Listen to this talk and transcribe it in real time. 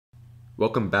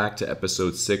Welcome back to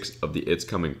episode 6 of the It's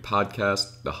Coming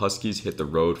podcast. The Huskies hit the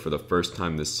road for the first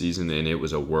time this season, and it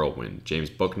was a whirlwind. James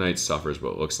Bouknight suffers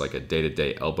what looks like a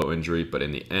day-to-day elbow injury, but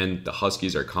in the end, the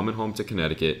Huskies are coming home to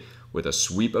Connecticut with a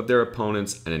sweep of their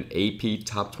opponents and an AP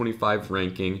Top 25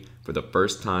 ranking for the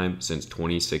first time since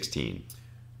 2016.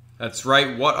 That's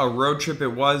right, what a road trip it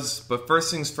was. But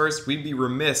first things first, we'd be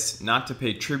remiss not to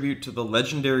pay tribute to the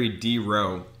legendary D.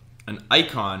 Rowe, an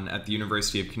icon at the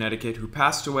University of Connecticut who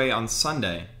passed away on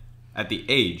Sunday at the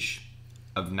age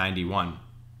of 91.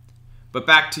 But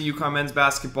back to UConn men's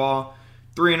basketball,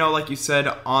 3-0 like you said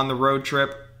on the road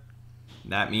trip.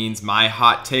 That means my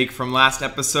hot take from last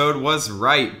episode was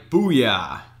right.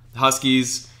 Booyah! The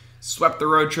Huskies swept the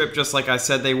road trip just like I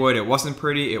said they would. It wasn't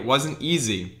pretty, it wasn't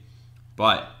easy,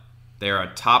 but they're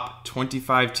a top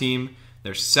 25 team.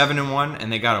 They're 7-1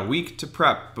 and they got a week to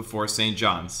prep before St.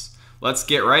 John's. Let's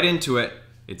get right into it.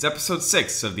 It's episode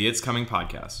 6 of the It's Coming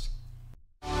podcast.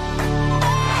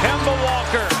 Kemba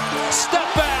Walker, step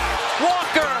back,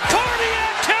 Walker,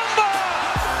 Cardiac Kemba!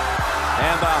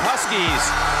 And the Huskies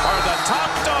are the top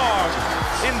dog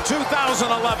in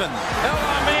 2011. El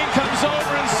Amin comes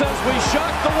over and says, we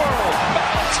shocked the world.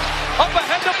 Bounce, up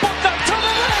ahead to Bouknight, to the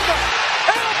rim,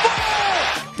 and a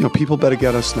ball! You know, people better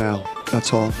get us now.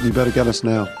 That's all. You better get us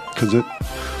now, because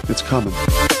it's coming.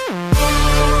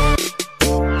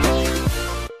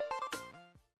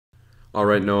 All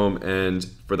right, Noam, and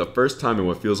for the first time in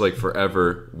what feels like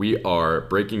forever, we are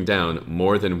breaking down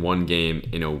more than one game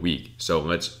in a week. So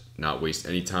let's not waste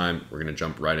any time. We're going to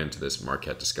jump right into this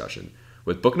Marquette discussion.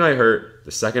 With Bouknight hurt,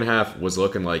 the second half was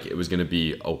looking like it was going to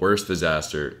be a worse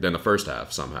disaster than the first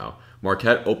half somehow.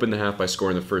 Marquette opened the half by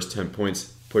scoring the first 10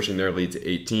 points, pushing their lead to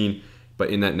 18. But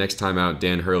in that next timeout,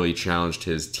 Dan Hurley challenged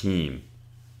his team.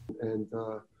 And,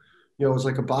 it was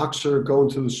like a boxer going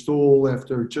to the stool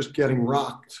after just getting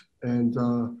rocked. And,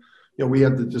 we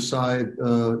had to decide,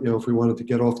 if we wanted to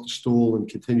get off the stool and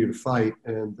continue to fight.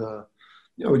 And,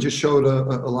 it just showed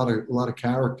a lot of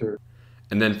character.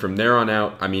 And then from there on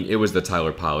out, it was the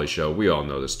Tyler Polley show. We all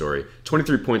know the story.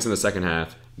 23 points in the second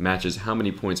half matches how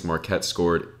many points Marquette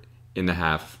scored in the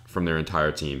half from their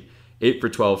entire team. 8 for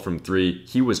 12 from 3.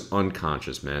 He was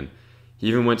unconscious, man. He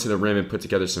even went to the rim and put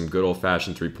together some good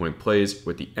old-fashioned three-point plays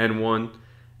with the N1.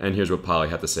 And here's what Polley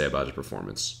had to say about his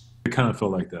performance. It kind of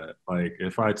felt like that. Like,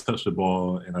 if I touch the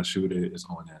ball and I shoot it, it's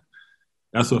going in.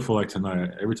 That's what I feel like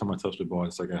tonight. Every time I touch the ball,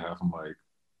 it's like a half. I'm like,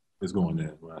 it's going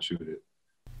in when I shoot it.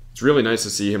 It's really nice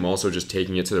to see him also just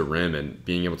taking it to the rim and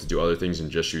being able to do other things and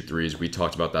just shoot threes. We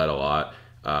talked about that a lot,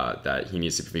 that he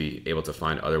needs to be able to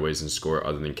find other ways to score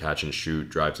other than catch and shoot,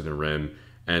 drive to the rim.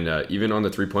 And even on the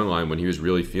three-point line, when he was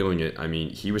really feeling it,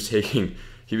 he was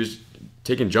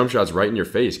taking jump shots right in your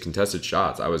face, contested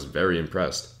shots. I was very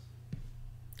impressed.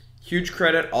 Huge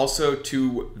credit also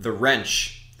to the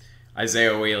wrench,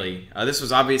 Isaiah Whaley. This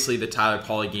was obviously the Tyler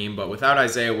Polley game, but without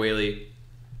Isaiah Whaley,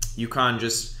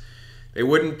 UConn they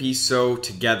wouldn't be so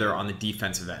together on the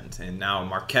defensive end. And now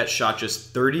Marquette shot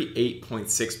just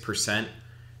 38.6%.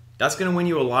 That's going to win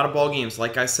you a lot of ball games.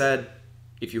 Like I said,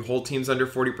 if you hold teams under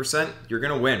 40%, you're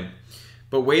going to win.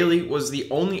 But Whaley was the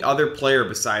only other player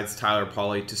besides Tyler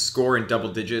Polley to score in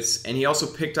double digits, and he also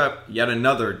picked up yet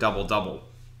another double-double.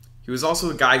 He was also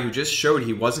the guy who just showed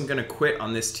he wasn't going to quit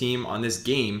on this team, on this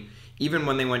game, even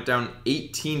when they went down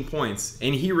 18 points.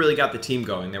 And he really got the team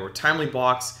going. There were timely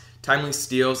blocks, timely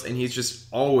steals, and he's just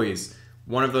always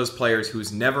one of those players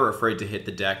who's never afraid to hit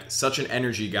the deck. Such an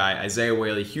energy guy. Isaiah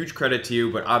Whaley, huge credit to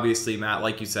you. But obviously, Matt,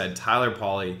 like you said, Tyler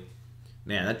Polley,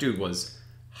 man, that dude was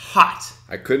hot.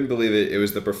 I couldn't believe it. It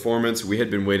was the performance we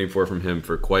had been waiting for from him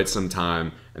for quite some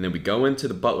time. And then we go into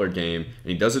the Butler game,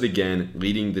 and he does it again,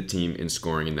 leading the team in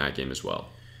scoring in that game as well.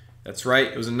 That's right.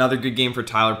 It was another good game for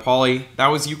Tyler Polley. That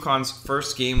was UConn's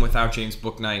first game without James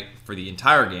Bouknight for the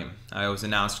entire game. It was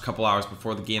announced a couple hours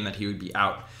before the game that he would be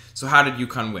out. So how did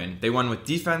UConn win? They won with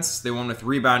defense, they won with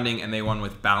rebounding, and they won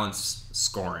with balanced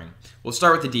scoring. We'll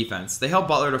start with the defense. They held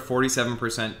Butler to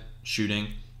 47% shooting.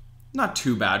 Not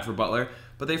too bad for Butler,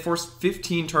 but they forced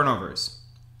 15 turnovers.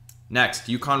 Next,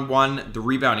 UConn won the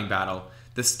rebounding battle.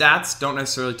 The stats don't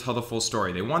necessarily tell the full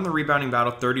story. They won the rebounding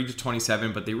battle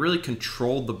 30-27, but they really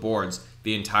controlled the boards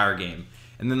the entire game.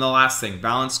 And then the last thing,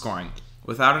 balanced scoring.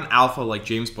 Without an alpha like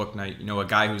James Bouknight, a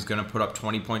guy who's going to put up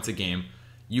 20 points a game,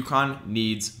 UConn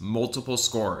needs multiple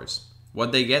scorers.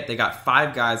 What'd they get? They got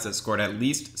 5 guys that scored at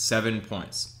least 7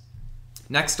 points.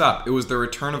 Next up, it was the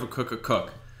return of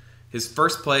Cook. His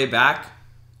first play back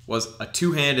was a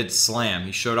two-handed slam.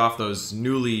 He showed off those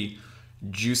newly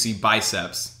juicy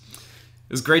biceps.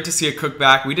 It was great to see a Cook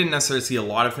back. We didn't necessarily see a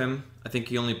lot of him. I think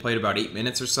he only played about 8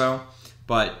 minutes or so.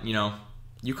 But,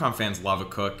 UConn fans love a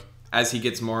Cook. as he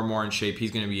gets more and more in shape,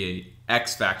 he's going to be an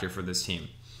X factor for this team.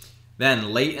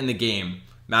 Then late in the game,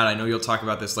 Matt, I know you'll talk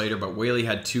about this later, but Whaley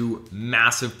had 2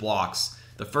 massive blocks.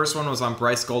 The first one was on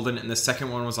Bryce Golden, and the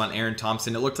second one was on Aaron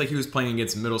Thompson. It looked like he was playing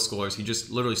against middle schoolers. He just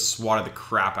literally swatted the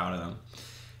crap out of them.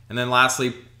 And then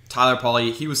lastly, Tyler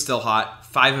Pauly, he was still hot.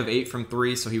 5 of 8 from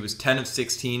 3, so he was 10 of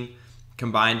 16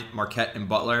 combined, Marquette and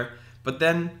Butler. But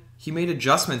then he made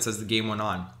adjustments as the game went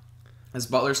on. As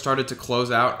Butler started to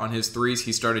close out on his threes,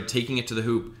 he started taking it to the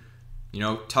hoop.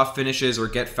 Tough finishes or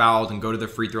get fouled and go to the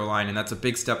free throw line, and that's a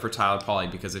big step for Tyler Pauly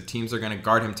because if teams are going to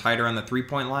guard him tighter on the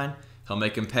three-point line, he'll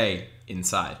make him pay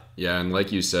inside. Yeah, and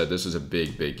like you said, this was a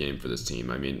big game for this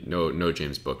team. I mean, no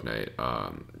James Bouknight,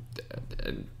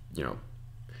 and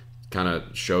kind of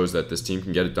shows that this team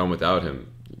can get it done without him.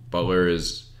 Butler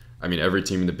is, every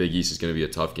team in the Big East is going to be a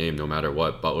tough game no matter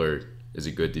what. Butler is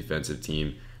a good defensive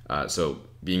team, so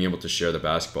being able to share the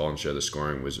basketball and share the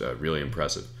scoring was really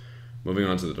impressive. Moving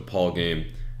on to the DePaul game,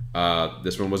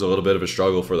 this one was a little bit of a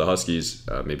struggle for the Huskies.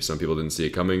 Maybe some people didn't see it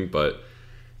coming, but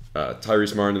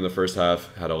Tyrese Martin in the first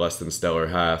half had a less than stellar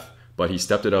half, but he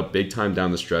stepped it up big time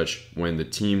down the stretch when the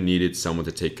team needed someone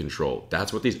to take control.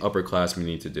 That's what these upperclassmen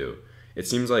need to do. It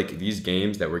seems like these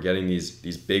games that we're getting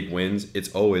these big wins, it's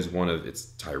always it's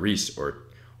Tyrese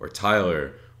or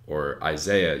Tyler or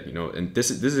Isaiah, and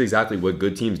this is exactly what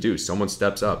good teams do. Someone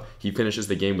steps up. He finishes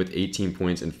the game with 18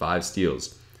 points and 5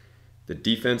 steals. The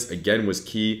defense, again, was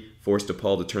key, forced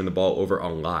DePaul to turn the ball over a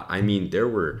lot. There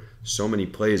were so many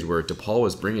plays where DePaul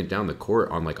was bringing it down the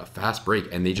court on like a fast break,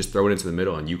 and they just throw it into the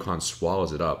middle, and UConn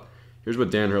swallows it up. Here's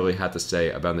what Dan Hurley had to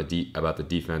say about the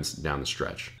defense down the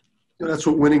stretch. That's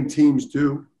what winning teams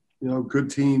do.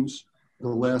 Good teams, the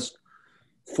last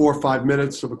 4 or 5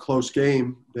 minutes of a close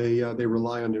game, they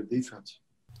rely on their defense.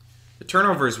 The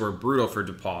turnovers were brutal for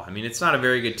DePaul. It's not a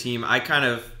very good team. I kind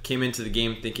of came into the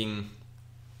game thinking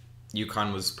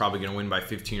UConn was probably going to win by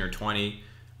 15 or 20.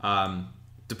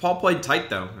 DePaul played tight,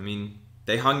 though.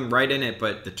 They hung right in it,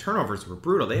 but the turnovers were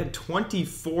brutal. They had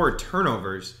 24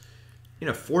 turnovers in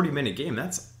a 40-minute game.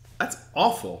 That's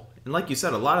awful. And like you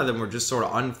said, a lot of them were just sort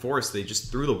of unforced. They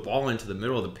just threw the ball into the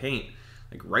middle of the paint,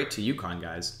 like right to UConn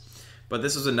guys. But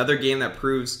this was another game that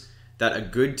proves that a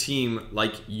good team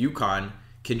like UConn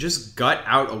can just gut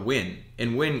out a win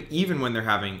and win even when they're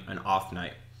having an off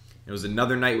night. It was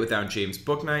another night without James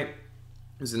Bouknight.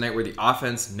 It was a night where the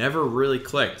offense never really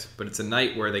clicked, but it's a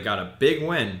night where they got a big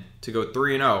win to go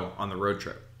 3-0 on the road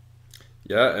trip.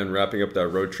 Yeah, and wrapping up that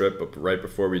road trip, but right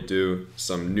before we do,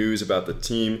 some news about the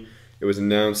team. It was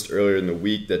announced earlier in the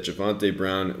week that Javonte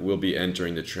Brown will be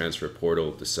entering the transfer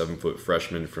portal. The 7-foot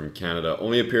freshman from Canada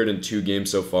only appeared in 2 games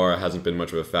so far. It hasn't been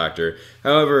much of a factor.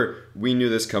 However, we knew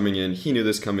this coming in. He knew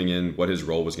this coming in, what his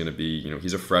role was going to be.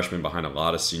 He's a freshman behind a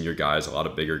lot of senior guys, a lot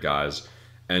of bigger guys.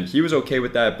 And he was okay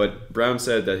with that, but Brown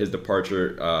said that his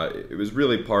departure, it was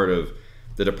really part of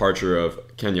the departure of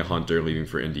Kenya Hunter leaving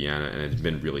for Indiana, and it's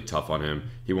been really tough on him.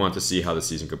 He wanted to see how the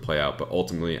season could play out, but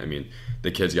ultimately,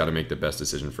 the kid's got to make the best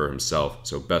decision for himself.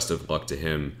 So best of luck to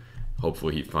him.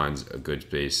 Hopefully he finds a good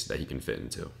space that he can fit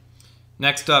into.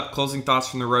 Next up, closing thoughts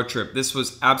from the road trip. This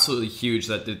was absolutely huge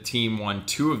that the team won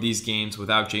 2 of these games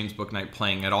without James Bouknight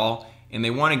playing at all. And they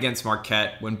won against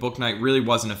Marquette when Bouknight really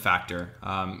wasn't a factor.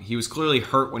 He was clearly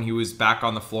hurt when he was back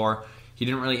on the floor. He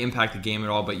didn't really impact the game at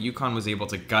all, but UConn was able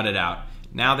to gut it out.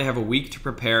 Now they have a week to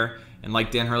prepare, and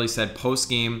like Dan Hurley said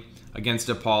post-game against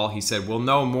DePaul, he said, we'll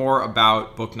know more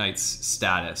about Bouknight's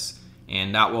status,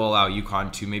 and that will allow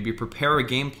UConn to maybe prepare a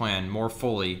game plan more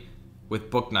fully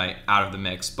with Bouknight out of the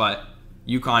mix. But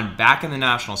UConn back in the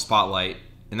national spotlight,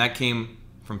 and that came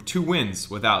from 2 wins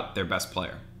without their best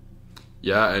player.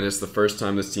 Yeah, and it's the first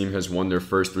time this team has won their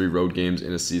first 3 road games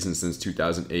in a season since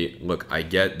 2008. Look, I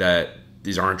get that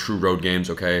these aren't true road games,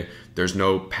 okay? There's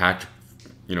no packed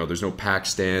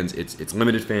stands. It's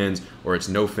limited fans or it's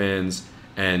no fans.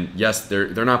 And yes,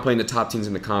 they're not playing the top teams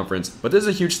in the conference, but this is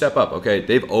a huge step up, okay?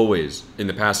 They've always, in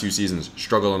the past few seasons,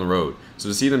 struggled on the road. So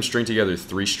to see them string together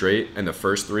 3 straight and the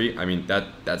first 3,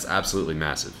 that's absolutely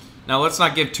massive. Now, let's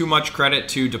not give too much credit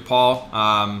to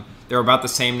DePaul. There were about the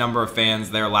same number of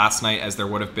fans there last night as there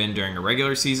would have been during a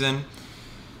regular season.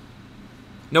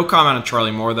 No comment on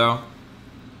Charlie Moore, though.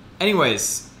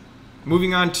 Anyways,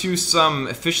 moving on to some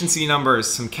efficiency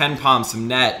numbers, some Ken Pom, some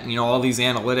net, all these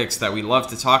analytics that we love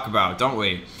to talk about, don't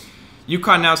we?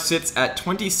 UConn now sits at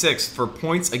 26th for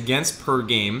points against per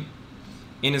game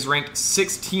and is ranked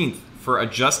 16th for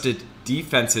adjusted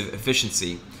defensive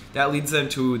efficiency. That leads them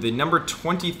to the number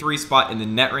 23 spot in the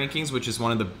net rankings, which is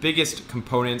one of the biggest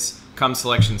components come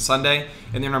Selection Sunday,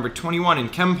 and they're number 21 in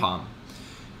KenPom.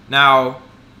 Now,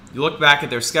 You look back at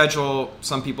their schedule,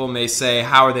 some people may say,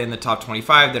 how are they in the top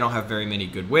 25? They don't have very many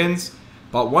good wins.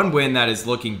 But one win that is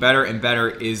looking better and better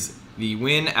is the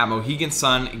win at Mohegan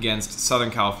Sun against Southern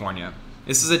California.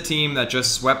 This is a team that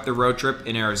just swept the road trip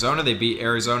in Arizona. They beat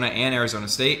Arizona and Arizona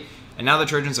State. And now the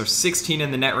Trojans are 16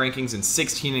 in the net rankings and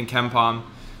 16 in KenPom.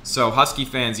 So Husky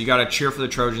fans, you got to cheer for the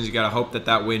Trojans. You got to hope that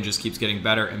that win just keeps getting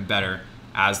better and better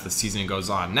as the season goes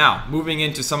on. Now, moving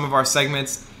into some of our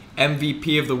segments,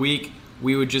 MVP of the week,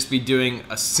 we would just be doing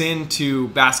a sin to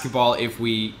basketball if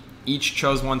we each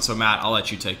chose one. So Matt, I'll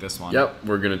let you take this one. Yep,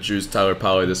 we're gonna choose Tyler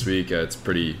Polley this week. It's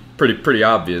pretty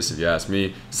obvious if you ask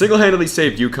me. Single-handedly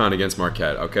saved UConn against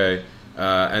Marquette. Okay,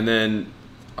 and then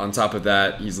on top of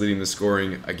that, he's leading the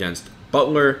scoring against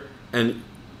Butler, and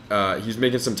he's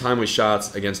making some timely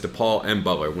shots against DePaul and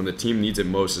Butler when the team needs it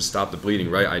most to stop the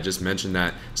bleeding. Right, I just mentioned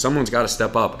that someone's got to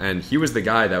step up, and he was the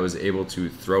guy that was able to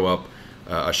throw up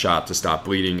a shot to stop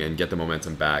bleeding and get the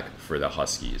momentum back for the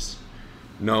Huskies.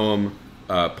 Noam,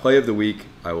 play of the week,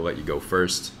 I will let you go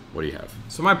first. What do you have?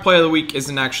 So my play of the week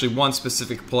isn't actually one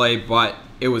specific play, but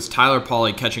it was Tyler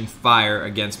Polley catching fire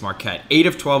against Marquette. 8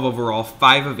 of 12 overall,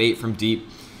 5 of 8 from deep.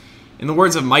 In the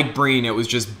words of Mike Breen, it was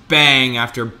just bang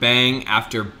after bang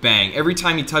after bang. Every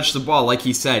time he touched the ball, like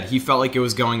he said, he felt like it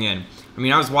was going in. I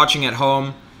mean, I was watching at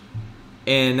home,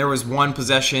 and there was one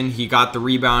possession. He got the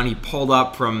rebound. He pulled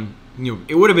up from,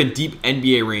 it would have been deep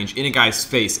NBA range in a guy's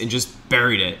face and just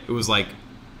buried it. It was like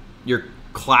your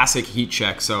classic heat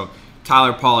check. So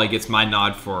Tyler Polley gets my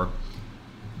nod for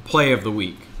play of the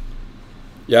week.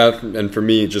 Yeah, and for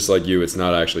me, just like you, it's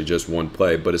not actually just one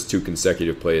play, but it's 2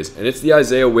 consecutive plays. And it's the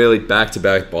Isaiah Whaley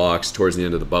back-to-back blocks towards the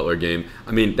end of the Butler game.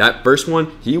 I mean, that first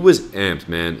one, he was amped,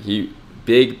 man. He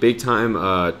big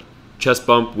time chest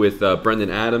bump with Brendan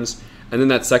Adams. And then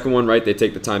that second one, right, they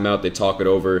take the timeout, they talk it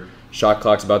over. Shot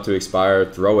clock's about to expire,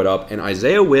 throw it up. And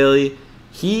Isaiah Whaley,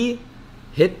 he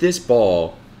hit this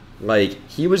ball like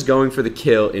he was going for the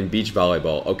kill in beach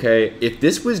volleyball, okay? If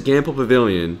this was Gamble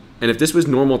Pavilion, and if this was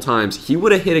normal times, he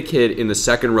would have hit a kid in the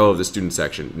second row of the student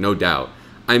section, no doubt.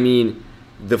 I mean,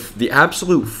 the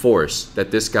absolute force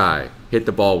that this guy hit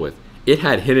the ball with, it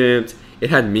had him amped,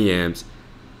 it had me amped.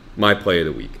 My play of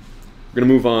the week. We're going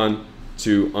to move on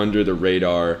to Under the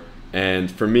Radar. And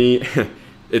for me,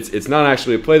 it's not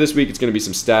actually a play this week. It's going to be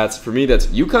some stats. For me, that's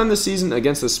UConn this season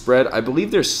against the spread. I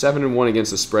believe they're 7-1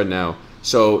 against the spread now.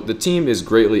 So the team is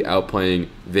greatly outplaying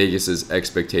Vegas's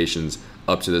expectations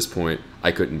up to this point.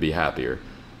 I couldn't be happier.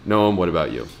 Noam, what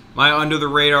about you? My Under the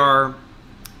Radar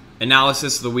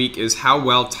analysis of the week is how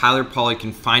well Tyler Polley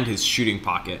can find his shooting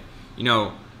pocket.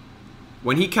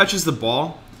 When he catches the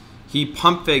ball, he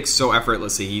pump fakes so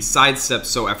effortlessly. He sidesteps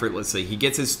so effortlessly. He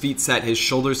gets his feet set, his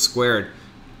shoulders squared,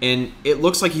 and it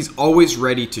looks like he's always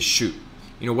ready to shoot.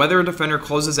 Whether a defender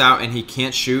closes out and he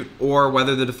can't shoot, or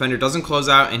whether the defender doesn't close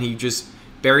out and he just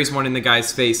buries one in the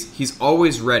guy's face, he's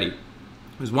always ready. There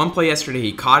was one play yesterday,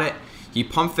 he caught it, he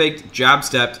pump faked, jab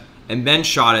stepped, and then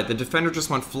shot it. The defender just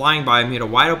went flying by him, he had a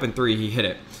wide open 3, he hit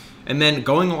it. And then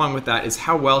going along with that is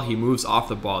how well he moves off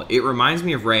the ball. It reminds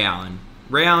me of Ray Allen.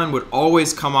 Ray Allen would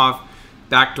always come off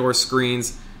backdoor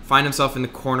screens, find himself in the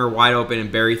corner wide open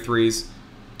and bury threes.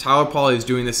 Tyler Polley is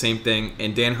doing the same thing,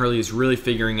 and Dan Hurley is really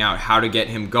figuring out how to get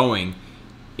him going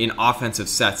in offensive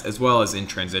sets as well as in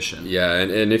transition. Yeah,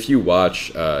 and if you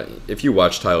watch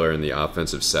Tyler in the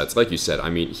offensive sets, like you said, I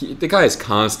mean, the guy is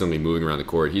constantly moving around the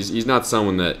court. He's not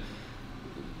someone that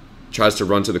tries to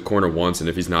run to the corner once, and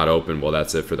if he's not open, well,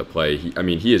 that's it for the play.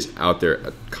 He is out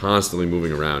there constantly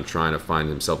moving around, trying to find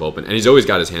himself open, and he's always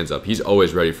got his hands up. He's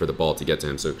always ready for the ball to get to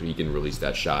him so he can release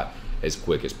that shot as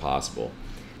quick as possible.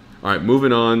 All right,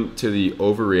 moving on to the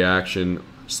overreaction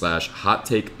 / hot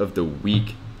take of the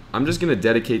week. I'm just going to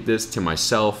dedicate this to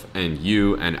myself and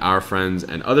you and our friends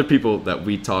and other people that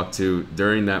we talked to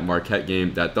during that Marquette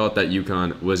game that thought that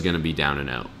UConn was going to be down and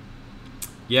out.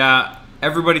 Yeah,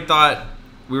 everybody thought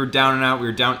we were down and out. We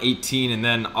were down 18, and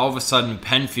then all of a sudden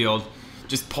Penfield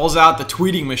just pulls out the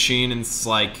tweeting machine and it's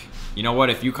like, you know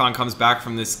what, if UConn comes back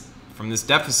from this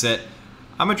deficit,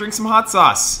 I'm going to drink some hot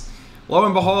sauce. Lo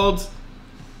and behold,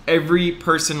 every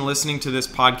person listening to this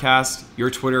podcast,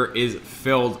 your Twitter is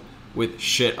filled with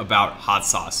shit about hot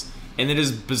sauce. And it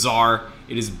is bizarre,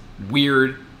 it is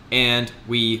weird, and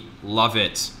we love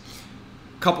it.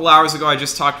 A couple hours ago, I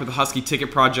just talked with the Husky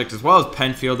Ticket Project as well as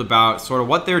Penfield about sort of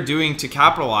what they're doing to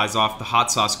capitalize off the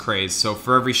hot sauce craze. So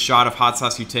for every shot of hot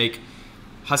sauce you take,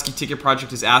 Husky Ticket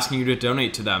Project is asking you to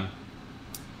donate to them.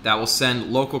 That will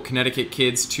send local Connecticut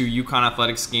kids to UConn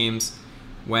athletics games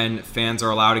when fans are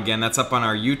allowed again. That's up on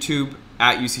our YouTube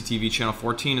at UCTV Channel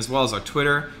 14, as well as our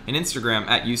Twitter and Instagram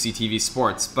at UCTV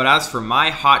Sports. But as for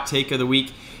my hot take of the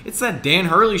week, It's that Dan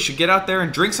Hurley should get out there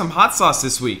and drink some hot sauce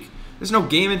this week. There's no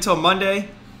game until Monday.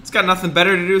 He's got nothing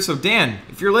better to do, so Dan,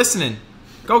 if you're listening,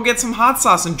 go get some hot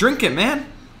sauce and drink it, man.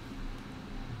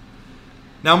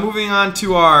 Now moving on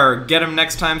to our Get 'em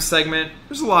Next Time segment.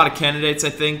 There's a lot of candidates,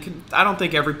 I think. I don't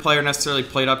think every player necessarily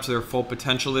played up to their full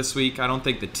potential this week. I don't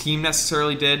think the team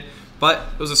necessarily did, but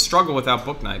it was a struggle without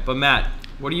book night. But Matt,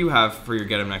 what do you have for your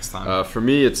Get 'em Next Time? For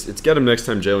me, it's Get 'em Next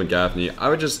Time Jalen Gaffney. I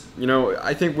would just,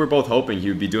 I think we're both hoping he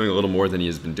would be doing a little more than he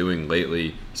has been doing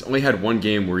lately. He's only had one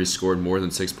game where he scored more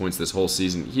than 6 points this whole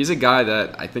season. He's a guy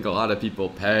that I think a lot of people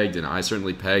pegged, and I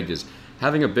certainly pegged, as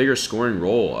having a bigger scoring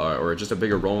role or just a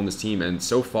bigger role in this team. And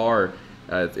so far,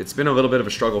 it's been a little bit of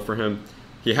a struggle for him.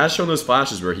 He has shown those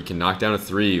flashes where he can knock down a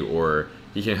three, or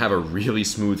he can have a really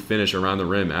smooth finish around the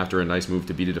rim after a nice move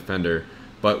to beat a defender.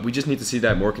 But we just need to see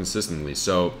that more consistently.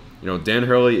 So, Dan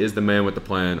Hurley is the man with the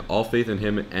plan. All faith in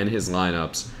him and his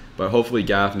lineups. But hopefully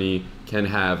Gaffney can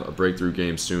have a breakthrough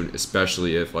game soon,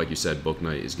 especially if, like you said, Book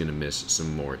Night is going to miss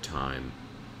some more time.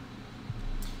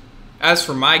 As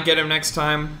for my Get 'em Next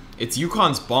Time, it's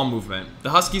UConn's ball movement.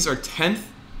 The Huskies are 10th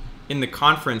in the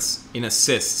conference in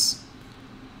assists.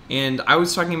 And I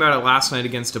was talking about it last night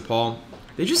against DePaul.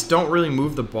 They just don't really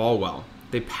move the ball well.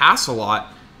 They pass a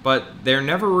lot, but they're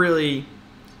never really,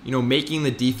 making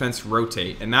the defense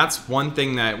rotate. And that's one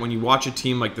thing that when you watch a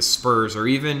team like the Spurs or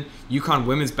even UConn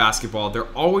women's basketball,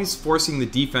 they're always forcing the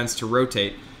defense to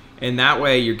rotate. And that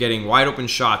way you're getting wide open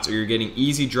shots or you're getting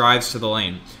easy drives to the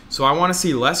lane. So I want to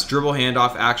see less dribble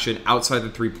handoff action outside the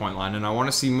three-point line, and I want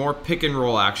to see more pick and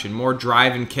roll action, more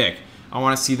drive and kick. I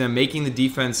want to see them making the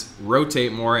defense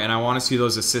rotate more, and I want to see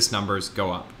those assist numbers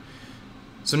go up.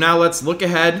 So now let's look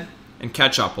ahead and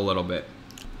catch up a little bit.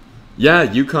 Yeah,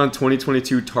 UConn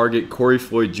 2022 target Corey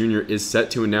Floyd Jr. is set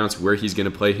to announce where he's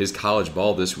going to play his college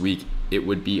ball this week. It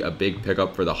would be a big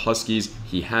pickup for the Huskies.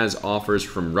 He has offers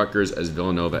from Rutgers as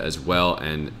Villanova as well,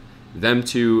 and them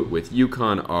two with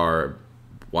UConn are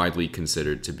widely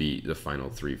considered to be the final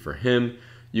three for him.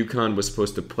 UConn was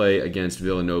supposed to play against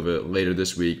Villanova later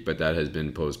this week, but that has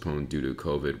been postponed due to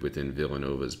COVID within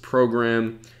Villanova's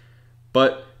program.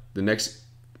 But the next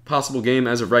possible game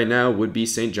as of right now would be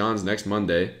St. John's next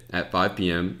Monday at 5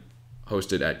 p.m.,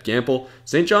 hosted at Gamble.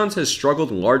 St. John's has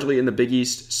struggled largely in the Big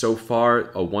East so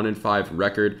far, a 1-5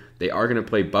 record. They are going to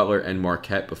play Butler and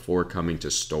Marquette before coming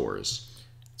to Storrs.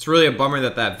 It's really a bummer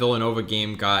that Villanova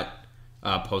game got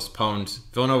postponed.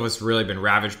 Villanova's really been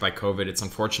ravaged by COVID. It's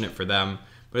unfortunate for them,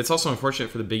 but it's also unfortunate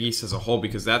for the Big East as a whole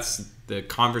because that's the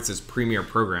conference's premier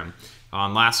program.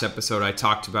 On last episode, I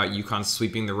talked about UConn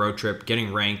sweeping the road trip,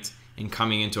 getting ranked, and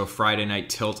coming into a Friday night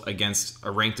tilt against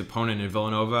a ranked opponent in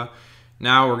Villanova.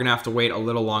 Now we're going to have to wait a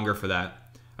little longer for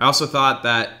that. I also thought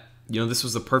that this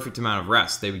was the perfect amount of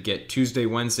rest. They would get Tuesday,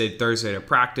 Wednesday, Thursday to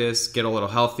practice, get a little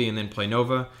healthy, and then play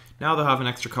Nova. Now they'll have an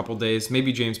extra couple days.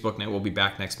 Maybe James Booknight will be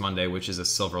back next Monday, which is a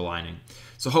silver lining.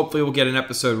 So hopefully we'll get an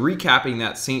episode recapping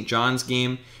that St. John's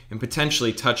game and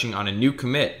potentially touching on a new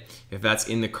commit, if that's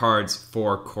in the cards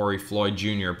for Corey Floyd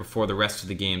Jr. before the rest of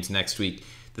the games next week.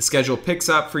 The schedule picks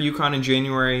up for UConn in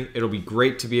January. It'll be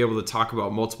great to be able to talk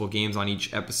about multiple games on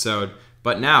each episode.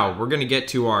 But now we're going to get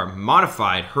to our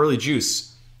modified Hurley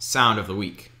Juice sound of the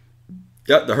week.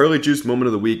 Yeah, the Hurley Juice moment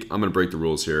of the week. I'm going to break the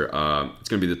rules here. It's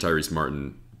going to be the Tyrese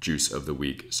Martin juice of the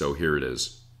week. So here it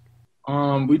is.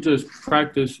 We just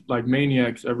practice like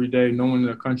maniacs every day. No one in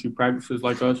the country practices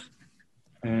like us.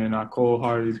 And I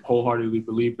wholeheartedly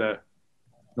believe that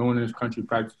no one in this country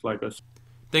practices like us.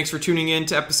 Thanks for tuning in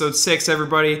to episode 6,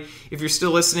 everybody. If you're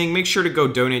still listening, make sure to go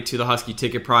donate to the Husky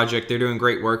Ticket Project. They're doing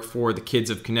great work for the kids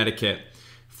of Connecticut.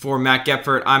 For Matt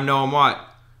Gepfert, I'm Noam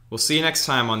Watt. We'll see you next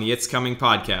time on the It's Coming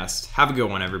podcast. Have a good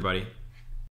one, everybody.